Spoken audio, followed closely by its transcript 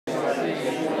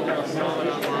come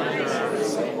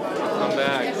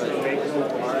back,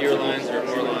 but fewer lines or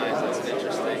more lines.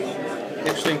 That's an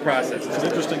interesting process. It's an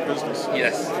interesting business.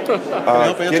 Yes.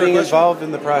 Getting involved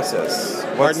in the process.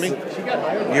 Pardon me?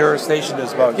 Your station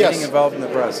is about Yes. getting involved in the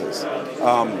process.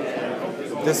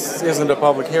 This isn't a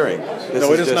public hearing.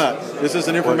 No, it is not. This is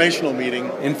an informational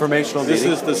meeting. Informational meeting.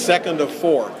 This is the second of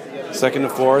four. Second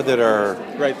of four that are...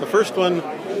 Right. The first one,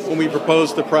 when we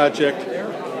proposed the project,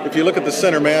 if you look at the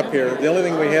center map here, the only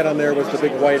thing we had on there was the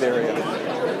big white area.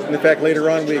 And in fact, later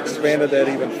on, we expanded that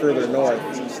even further north.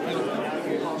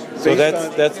 So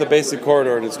that's the basic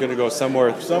corridor, and it's going to go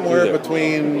somewhere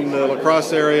between the La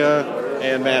Crosse area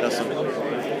and Madison.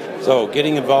 So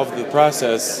getting involved in the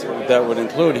process, that would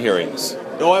include hearings.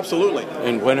 Oh, absolutely.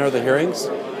 And when are the hearings?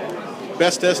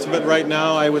 Best estimate right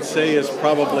now, I would say, is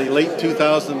probably late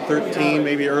 2013,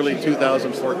 maybe early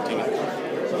 2014.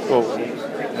 Well,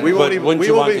 wouldn't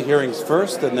you want the hearings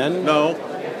first and then? No.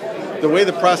 The way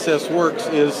the process works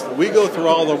is we go through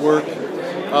all the work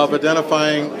of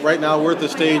identifying. Right now we're at the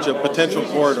stage of potential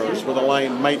corridors where the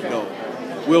line might go.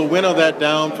 We'll winnow that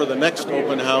down for the next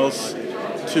open house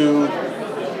to,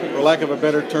 for lack of a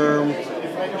better term,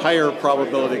 higher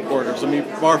probability corridors. I mean,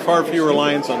 far fewer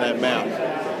lines on that map.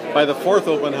 By the fourth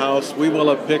open house, we will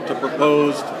have picked a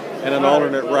proposed and an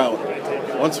alternate route.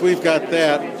 Once we've got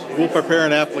that, we'll prepare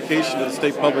an application to the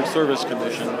State Public Service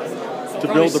Commission to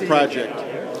build the project.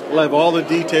 We'll have all the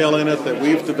detail in it that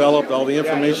we've developed, all the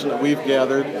information that we've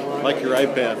gathered, like your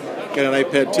iPad. Got an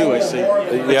iPad too, I see.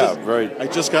 I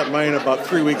just got mine about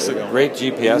 3 weeks ago. Great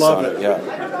GPS on it, yeah.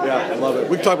 Yeah, I love it.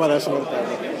 We can talk about that some other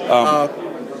time.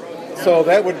 So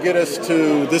that would get us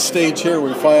to this stage here.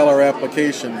 We file our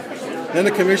application. Then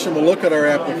the commission will look at our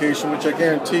application, which I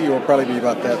guarantee you will probably be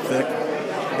about that thick,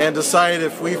 and decide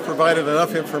if we've provided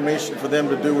enough information for them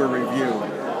to do a review.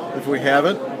 If we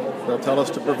haven't, they'll tell us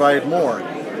to provide more.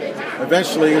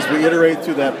 Eventually, as we iterate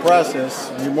through that process,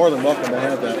 you're more than welcome to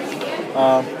have that,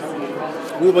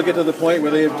 we will get to the point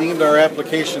where they have deemed our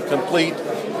application complete.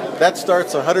 That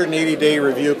starts a 180-day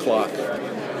review clock.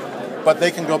 But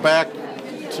they can go back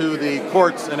to the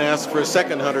courts and ask for a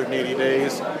second 180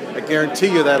 days. I guarantee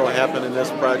you that'll happen in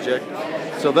this project.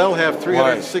 So they'll have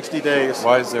 360 days.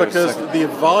 Why is there because the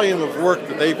volume of work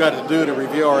that they've got to do to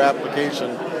review our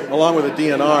application, along with the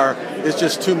DNR, is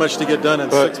just too much to get done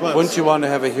in 6 months. Wouldn't you want to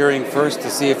have a hearing first to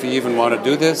see if you even want to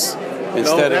do this?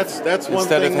 Instead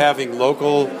of having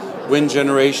local wind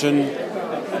generation,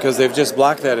 because they've just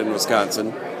blocked that in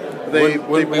Wisconsin. They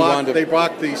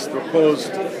blocked the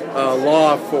proposed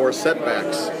law for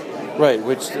setbacks. Right,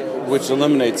 which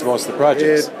eliminates most of the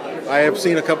projects. I have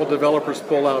seen a couple developers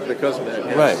pull out because of that.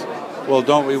 Yes. Right. Well,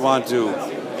 don't we want to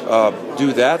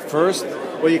do that first?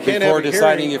 Well, you can't before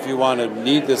deciding if you want to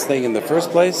need this thing in the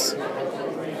first place,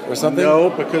 or something. No,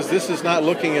 because this is not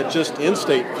looking at just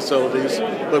in-state facilities,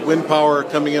 but wind power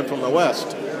coming in from the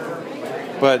west.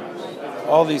 But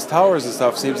all these towers and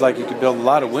stuff seems like you could build a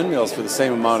lot of windmills for the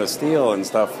same amount of steel and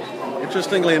stuff.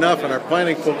 Interestingly enough, and our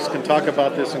planning folks can talk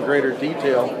about this in greater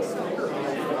detail,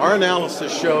 our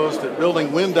analysis shows that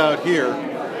building wind out here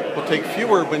will take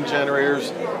fewer wind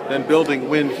generators than building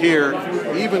wind here,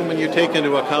 even when you take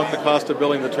into account the cost of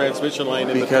building the transmission line in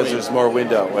between. Because there's more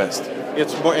wind out west.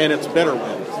 It's better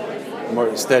wind.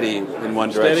 More steady in one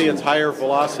direction. Steady, it's higher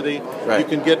velocity. Right. You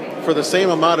can get, for the same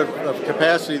amount of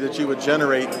capacity that you would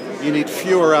generate, you need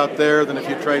fewer out there than if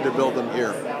you tried to build them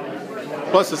here.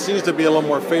 Plus, it seems to be a little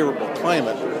more favorable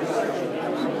climate.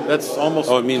 That's almost...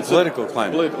 Oh, it means political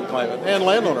climate. Political climate and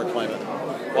landowner climate.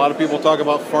 A lot of people talk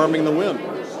about farming the wind.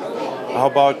 How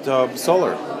about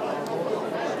solar?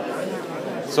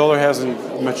 Solar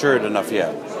hasn't matured enough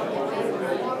yet.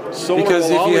 Solar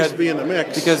will always be in the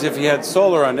mix. Because if you had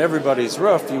solar on everybody's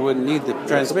roof, you wouldn't need the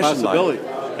transmission line.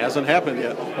 Hasn't happened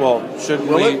yet. Well,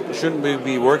 shouldn't we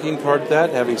be working toward that,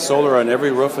 having solar on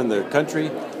every roof in the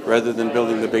country, rather than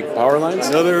building the big power lines?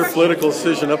 Another political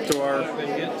decision up to our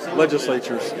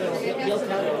legislatures.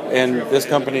 And this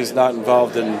company is not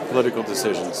involved in political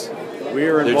decisions. We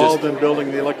are involved in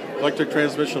building the electric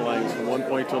transmission lines from one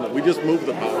point to another. We just move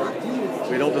the power.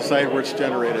 We don't decide where it's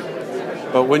generated.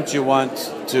 But wouldn't you want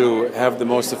to have the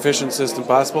most efficient system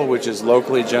possible, which is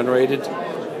locally generated?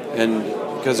 And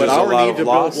because there's a lot of loss. But our need to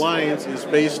build lines is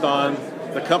based on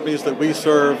the companies that we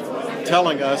serve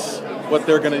telling us what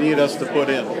they're going to need us to put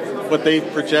in, what they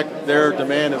project their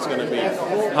demand is going to be,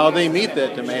 how they meet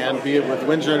that demand, be it with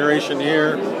wind generation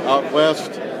here, out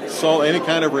west, any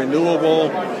kind of renewable,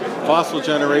 fossil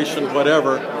generation,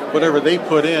 whatever they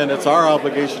put in, it's our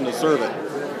obligation to serve it.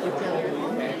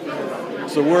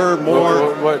 So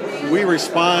we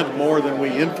respond more than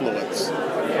we influence.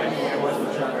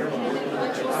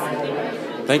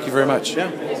 Thank you very much.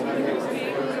 Yeah.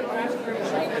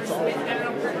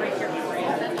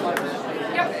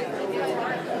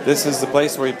 This is the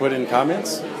place where you put in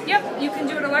comments? Yep, you can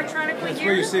do it electronically here.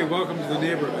 Where you say welcome to the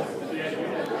neighborhood.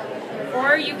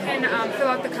 Or you can fill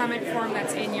out the comment form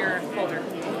that's in your folder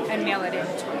and mail it in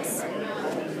to us.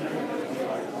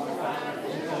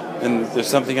 And there's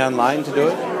something online to do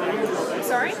it?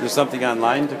 Sorry? There's something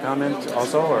online to comment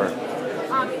also, or? You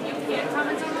can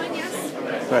comment online,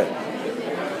 yes. Right.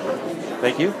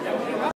 Thank you.